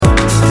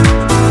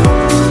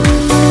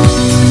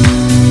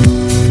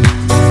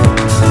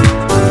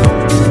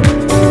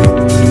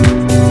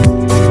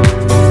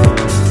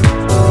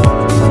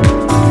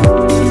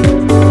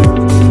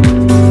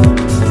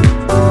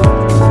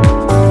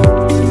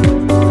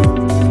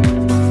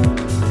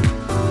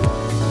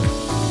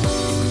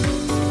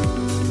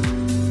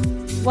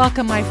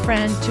Welcome, my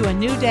friend, to a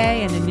new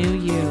day and a new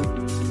you.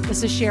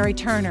 This is Sherry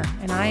Turner,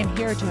 and I am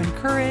here to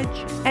encourage,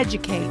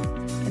 educate,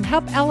 and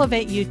help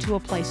elevate you to a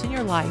place in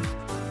your life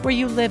where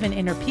you live in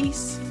inner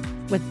peace,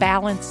 with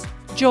balance,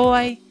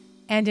 joy,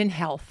 and in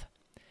health.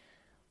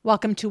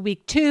 Welcome to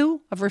week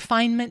 2 of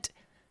refinement.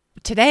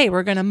 Today,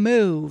 we're going to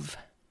move.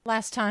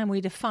 Last time,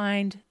 we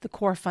defined the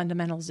core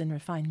fundamentals in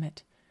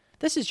refinement.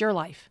 This is your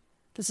life.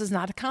 This is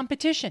not a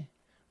competition.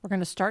 We're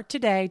going to start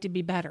today to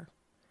be better.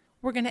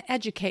 We're going to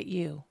educate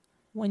you.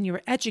 When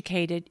you're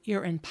educated,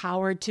 you're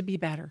empowered to be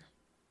better.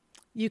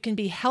 You can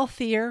be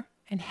healthier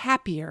and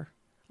happier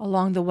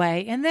along the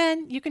way, and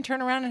then you can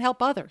turn around and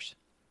help others.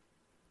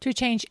 To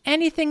change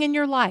anything in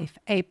your life,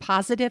 a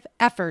positive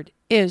effort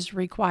is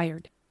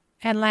required.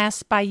 And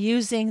last, by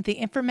using the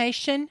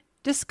information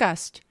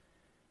discussed,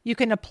 you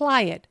can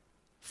apply it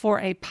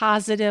for a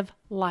positive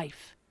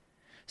life.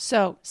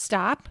 So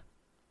stop,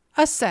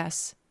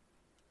 assess,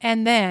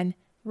 and then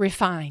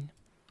refine.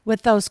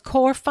 With those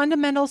core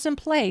fundamentals in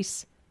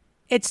place,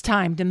 it's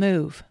time to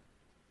move.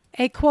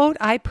 A quote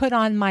I put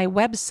on my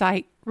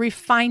website,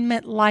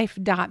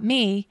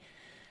 refinementlife.me,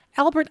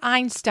 Albert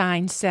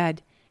Einstein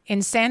said,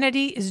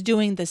 "Insanity is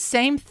doing the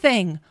same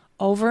thing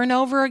over and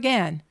over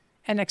again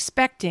and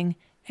expecting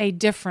a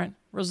different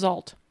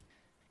result."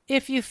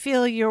 If you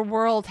feel your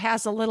world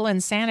has a little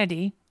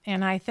insanity,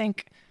 and I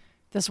think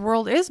this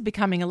world is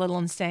becoming a little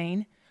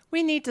insane,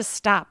 we need to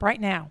stop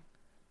right now.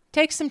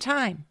 Take some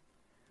time.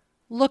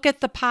 Look at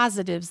the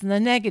positives and the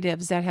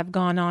negatives that have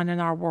gone on in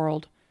our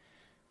world.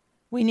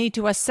 We need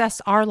to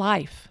assess our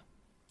life.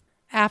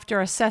 After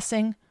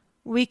assessing,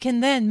 we can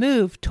then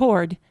move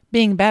toward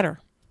being better.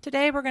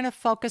 Today we're going to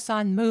focus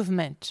on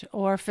movement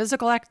or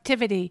physical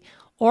activity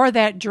or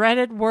that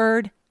dreaded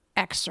word,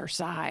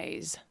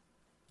 exercise.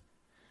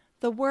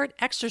 The word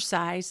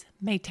exercise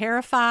may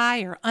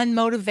terrify or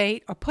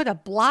unmotivate or put a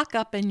block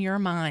up in your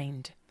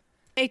mind.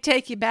 It may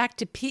take you back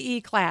to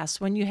PE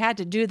class when you had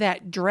to do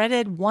that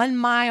dreaded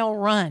 1-mile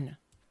run.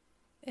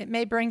 It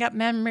may bring up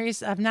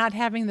memories of not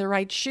having the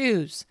right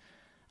shoes,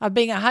 of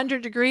being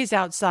 100 degrees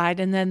outside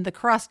and then the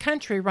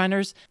cross-country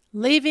runners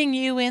leaving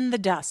you in the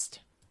dust.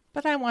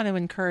 But I want to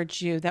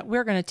encourage you that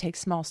we're going to take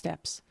small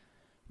steps.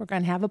 We're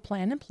going to have a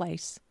plan in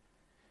place,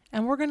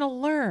 and we're going to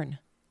learn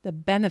the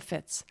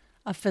benefits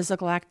of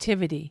physical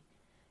activity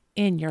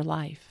in your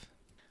life.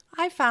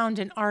 I found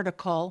an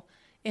article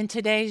in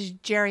today's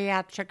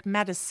Geriatric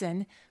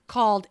Medicine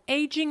called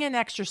Aging and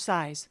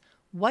Exercise.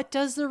 What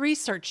Does the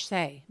Research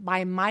Say?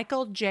 By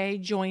Michael J.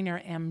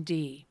 Joyner,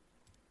 MD.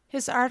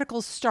 His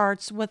article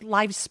starts with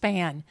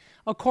lifespan,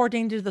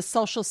 according to the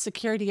Social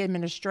Security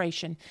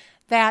Administration,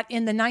 that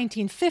in the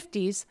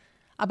 1950s,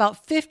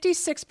 about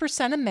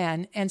 56% of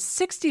men and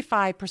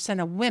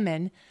 65% of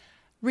women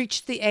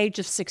reached the age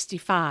of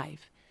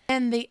 65.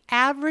 And the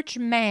average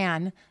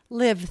man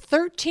lived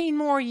 13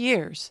 more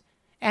years,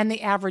 and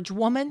the average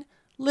woman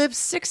lived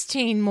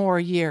 16 more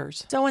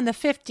years. So in the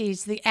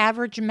 50s, the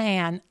average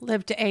man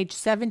lived to age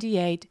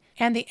 78,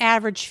 and the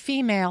average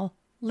female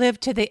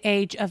lived to the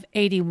age of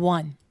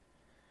 81.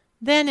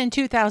 Then in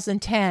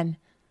 2010,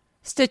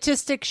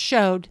 statistics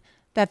showed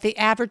that the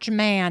average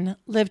man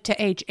lived to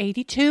age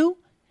 82,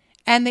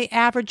 and the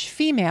average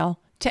female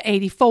to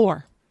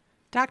 84.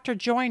 Dr.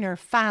 Joyner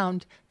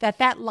found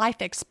that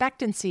life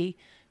expectancy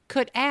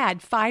could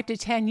add 5 to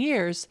 10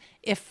 years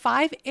if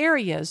 5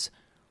 areas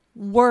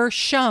were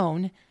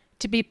shown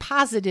to be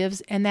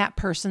positives in that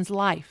person's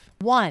life.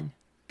 1,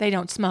 they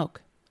don't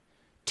smoke.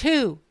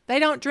 2, they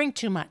don't drink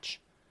too much.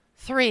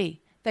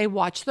 3, they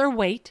watch their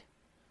weight.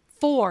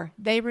 4,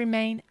 they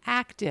remain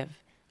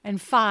active.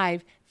 And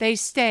 5, they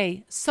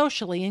stay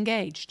socially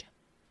engaged.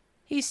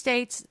 He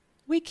states,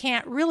 we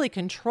can't really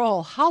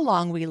control how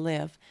long we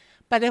live,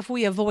 but if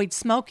we avoid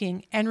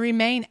smoking and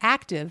remain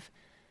active,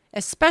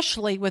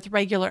 especially with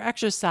regular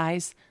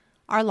exercise,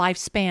 our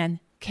lifespan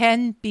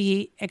can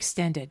be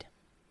extended.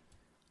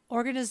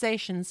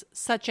 Organizations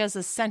such as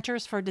the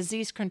Centers for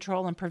Disease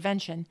Control and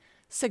Prevention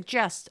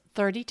suggest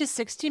 30 to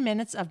 60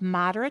 minutes of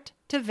moderate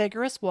to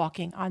vigorous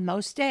walking on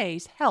most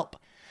days help,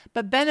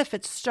 but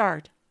benefits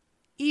start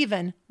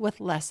even with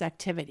less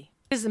activity.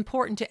 It is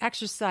important to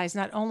exercise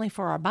not only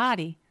for our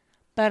body,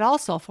 but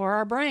also for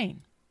our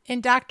brain. In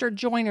Dr.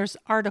 Joyner's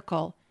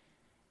article,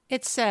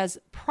 it says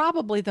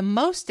probably the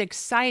most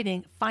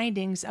exciting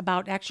findings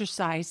about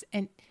exercise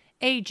and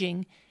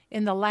aging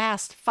in the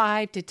last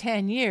 5 to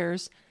 10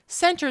 years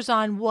centers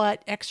on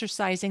what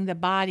exercising the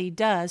body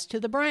does to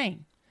the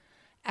brain.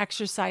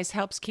 Exercise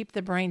helps keep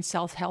the brain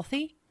cells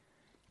healthy,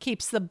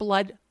 keeps the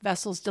blood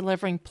vessels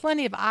delivering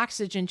plenty of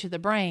oxygen to the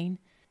brain,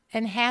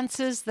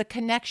 enhances the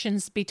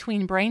connections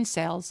between brain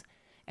cells,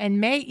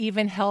 and may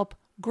even help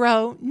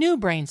grow new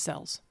brain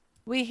cells.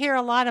 We hear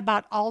a lot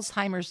about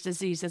Alzheimer's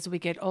disease as we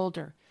get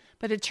older,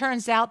 but it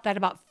turns out that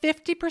about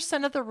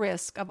 50% of the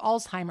risk of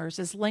Alzheimer's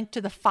is linked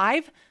to the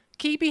 5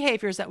 key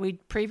behaviors that we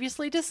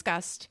previously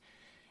discussed,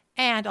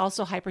 and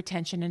also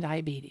hypertension and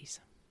diabetes.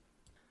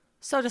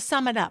 So to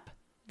sum it up,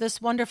 this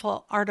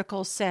wonderful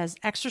article says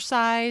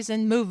exercise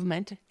and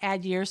movement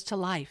add years to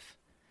life.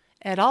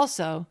 It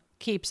also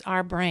keeps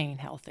our brain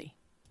healthy.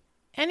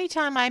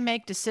 Anytime I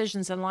make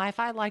decisions in life,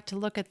 I like to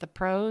look at the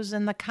pros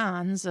and the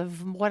cons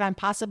of what I'm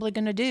possibly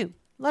going to do.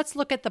 Let's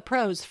look at the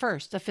pros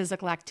first of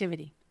physical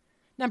activity.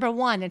 Number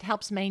 1, it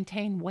helps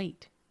maintain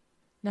weight.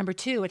 Number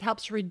 2, it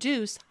helps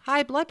reduce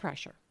high blood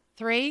pressure.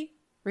 3,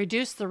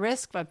 reduce the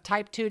risk of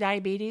type 2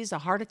 diabetes, a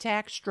heart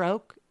attack,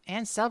 stroke,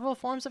 and several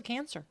forms of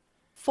cancer.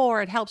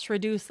 4, it helps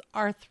reduce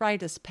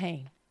arthritis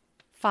pain.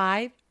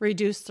 5,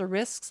 reduce the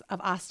risks of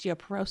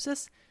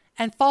osteoporosis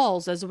and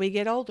falls as we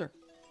get older.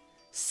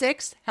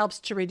 6, helps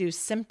to reduce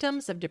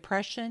symptoms of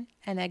depression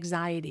and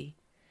anxiety.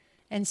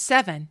 And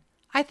 7,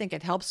 I think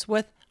it helps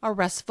with a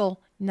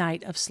restful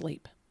night of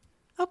sleep.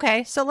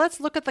 Okay, so let's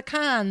look at the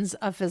cons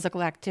of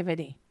physical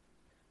activity.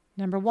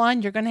 Number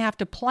 1, you're going to have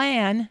to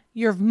plan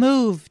your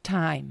move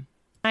time.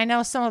 I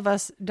know some of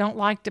us don't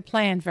like to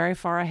plan very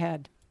far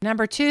ahead.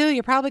 Number 2,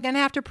 you're probably going to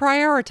have to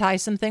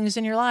prioritize some things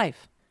in your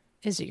life.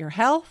 Is it your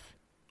health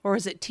or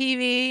is it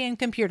TV and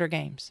computer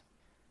games?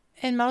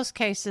 In most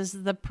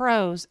cases, the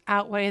pros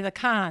outweigh the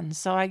cons,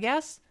 so I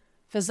guess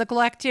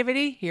physical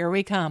activity, here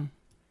we come.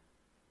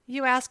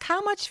 You ask,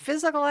 how much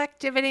physical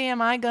activity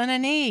am I going to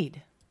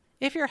need?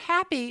 If you're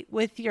happy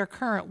with your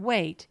current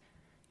weight,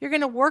 you're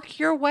going to work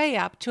your way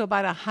up to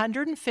about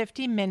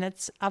 150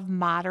 minutes of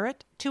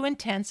moderate to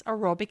intense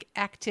aerobic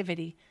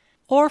activity,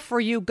 or for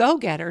you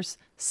go-getters,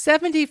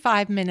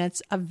 75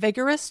 minutes of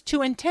vigorous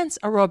to intense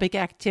aerobic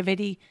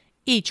activity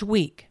each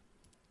week.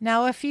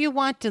 Now, if you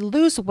want to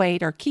lose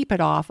weight or keep it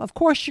off, of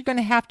course you're going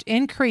to have to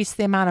increase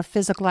the amount of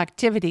physical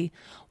activity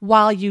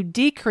while you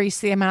decrease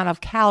the amount of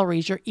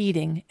calories you're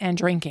eating and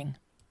drinking.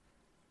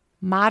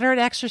 Moderate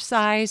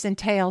exercise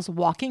entails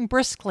walking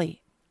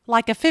briskly,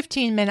 like a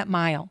 15-minute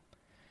mile.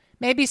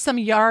 Maybe some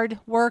yard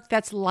work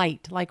that's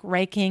light, like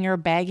raking or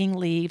bagging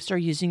leaves or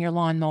using your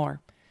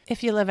lawnmower.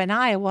 If you live in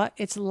Iowa,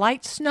 it's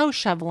light snow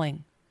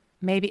shoveling,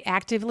 maybe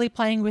actively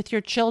playing with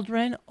your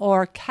children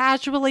or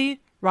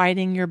casually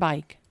riding your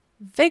bike.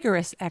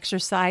 Vigorous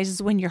exercise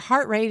is when your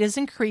heart rate is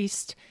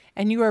increased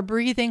and you are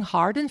breathing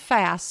hard and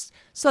fast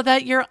so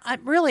that you're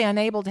really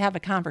unable to have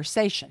a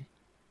conversation.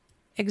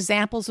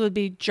 Examples would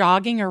be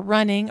jogging or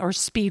running or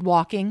speed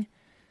walking,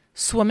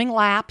 swimming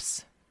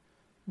laps,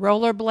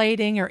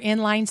 rollerblading or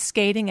inline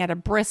skating at a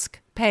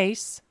brisk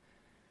pace,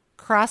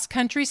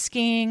 cross-country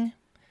skiing,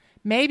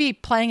 maybe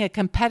playing a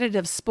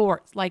competitive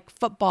sport like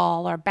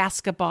football or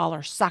basketball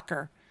or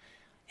soccer,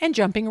 and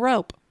jumping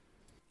rope.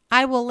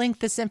 I will link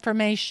this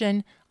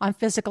information on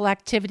physical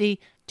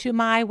activity to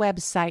my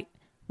website,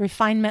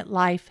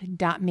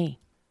 refinementlife.me.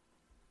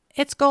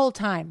 It's goal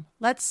time.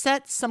 Let's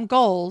set some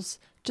goals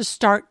to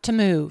start to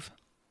move.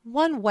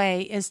 One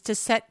way is to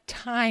set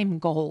time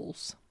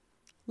goals.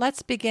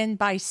 Let's begin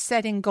by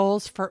setting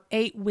goals for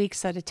 8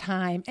 weeks at a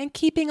time and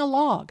keeping a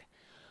log.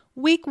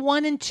 Week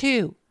 1 and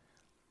 2,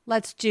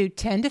 let's do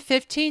 10 to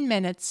 15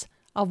 minutes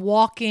of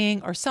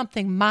walking or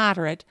something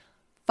moderate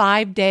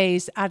 5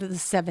 days out of the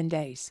 7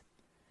 days.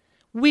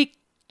 Week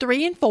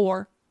 3 and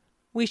 4,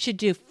 we should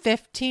do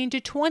 15 to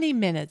 20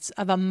 minutes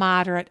of a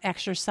moderate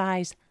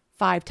exercise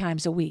 5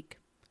 times a week.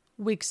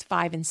 Weeks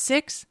 5 and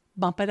 6,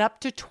 bump it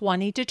up to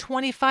 20 to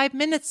 25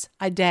 minutes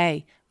a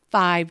day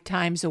 5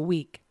 times a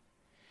week.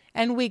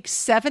 And weeks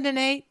 7 and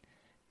 8,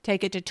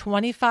 take it to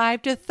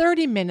 25 to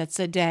 30 minutes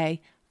a day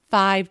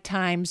 5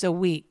 times a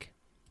week.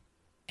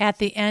 At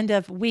the end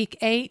of week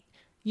 8,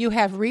 you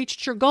have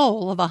reached your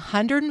goal of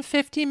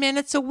 150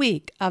 minutes a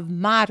week of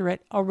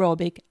moderate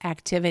aerobic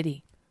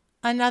activity.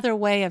 Another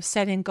way of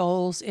setting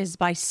goals is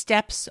by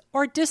steps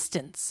or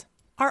distance.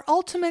 Our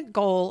ultimate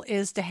goal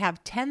is to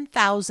have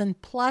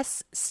 10,000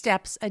 plus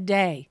steps a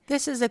day.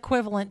 This is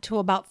equivalent to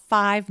about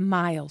 5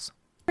 miles.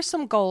 Here are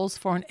some goals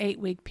for an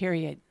 8-week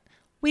period.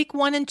 Week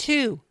 1 and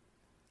 2,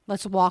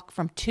 let's walk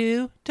from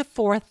 2 to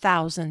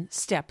 4,000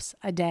 steps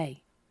a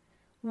day.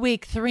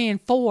 Week 3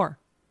 and 4,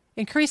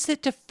 increase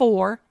it to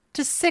 4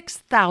 to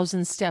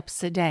 6,000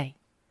 steps a day.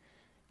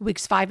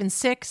 Weeks 5 and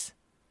 6,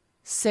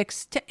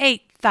 6 to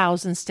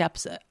 8,000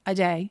 steps a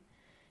day.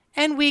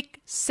 And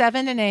week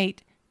 7 and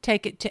 8,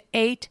 take it to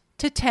 8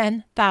 to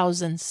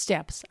 10,000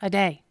 steps a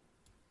day.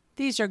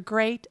 These are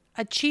great,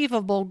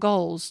 achievable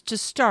goals to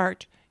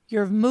start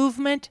your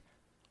movement,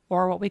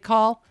 or what we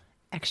call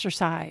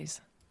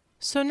exercise.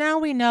 So now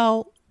we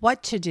know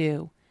what to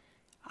do.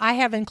 I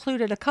have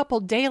included a couple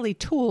daily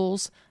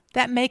tools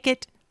that make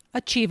it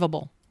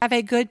achievable. Have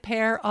a good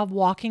pair of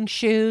walking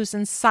shoes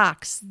and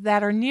socks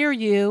that are near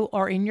you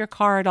or in your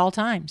car at all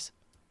times.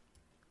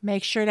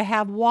 Make sure to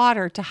have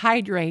water to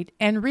hydrate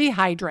and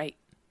rehydrate.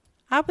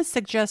 I would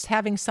suggest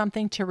having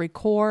something to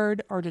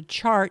record or to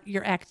chart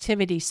your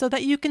activity so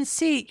that you can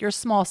see your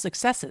small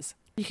successes.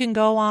 You can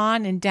go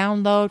on and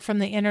download from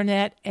the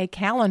internet a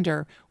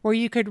calendar where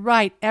you could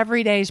write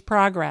every day's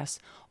progress.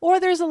 Or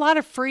there's a lot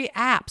of free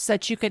apps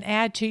that you can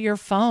add to your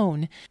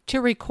phone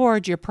to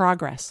record your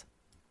progress.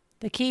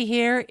 The key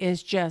here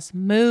is just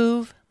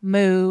move,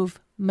 move,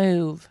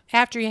 move.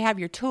 After you have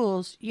your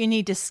tools, you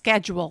need to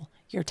schedule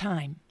your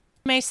time.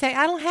 You may say,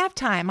 I don't have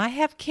time. I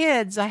have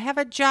kids. I have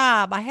a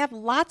job. I have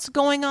lots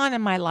going on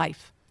in my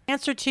life.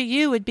 Answer to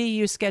you would be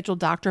you schedule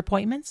doctor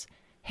appointments,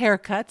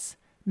 haircuts,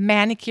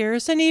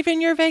 manicures, and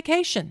even your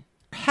vacation.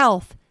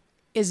 Health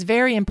is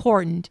very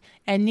important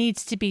and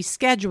needs to be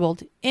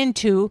scheduled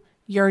into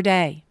your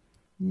day.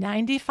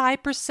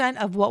 95%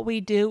 of what we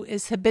do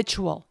is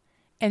habitual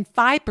and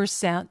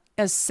 5%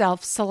 is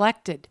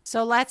self-selected.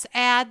 So let's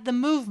add the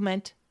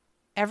movement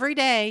every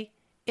day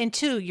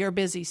into your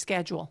busy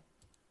schedule.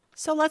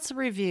 So let's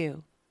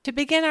review. To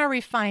begin our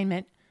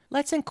refinement,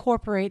 let's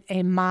incorporate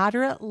a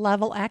moderate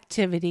level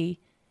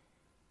activity,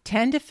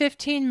 10 to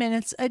 15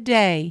 minutes a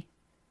day,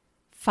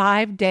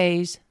 5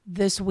 days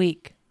this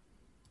week.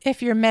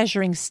 If you're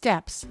measuring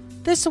steps,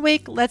 this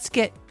week let's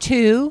get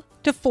 2,000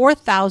 to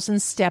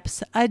 4,000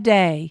 steps a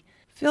day.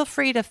 Feel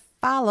free to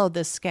follow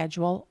this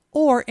schedule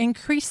or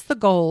increase the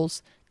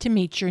goals to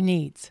meet your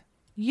needs.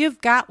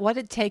 You've got what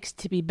it takes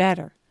to be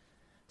better.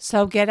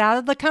 So get out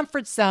of the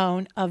comfort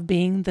zone of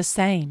being the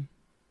same.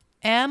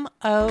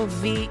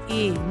 MOVE,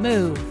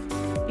 move.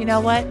 You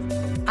know what?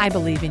 I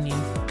believe in you.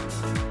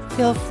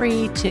 Feel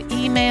free to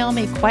email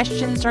me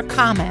questions or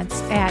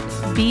comments at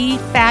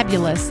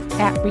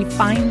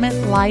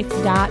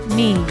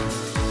befabulous@refinementlife.me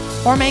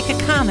or make a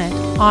comment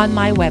on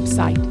my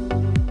website.